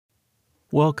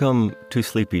Welcome to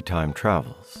Sleepy Time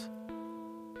Travels.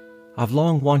 I've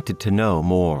long wanted to know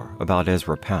more about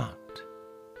Ezra Pound.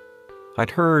 I'd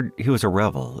heard he was a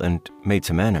rebel and made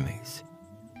some enemies,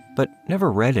 but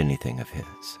never read anything of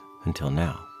his until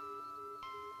now.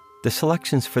 The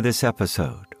selections for this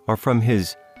episode are from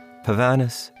his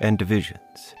Pavannes and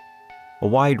Divisions, a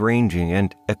wide-ranging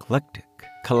and eclectic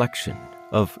collection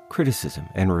of criticism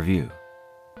and review.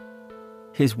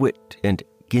 His wit and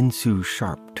Ginsu's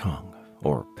sharp tongue,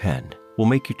 or pen, will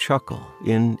make you chuckle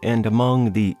in and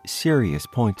among the serious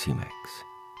points he makes.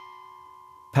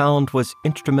 Pound was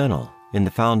instrumental in the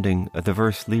founding of the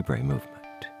Vers Libre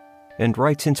movement and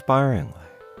writes inspiringly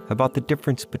about the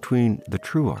difference between the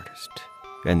true artist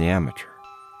and the amateur.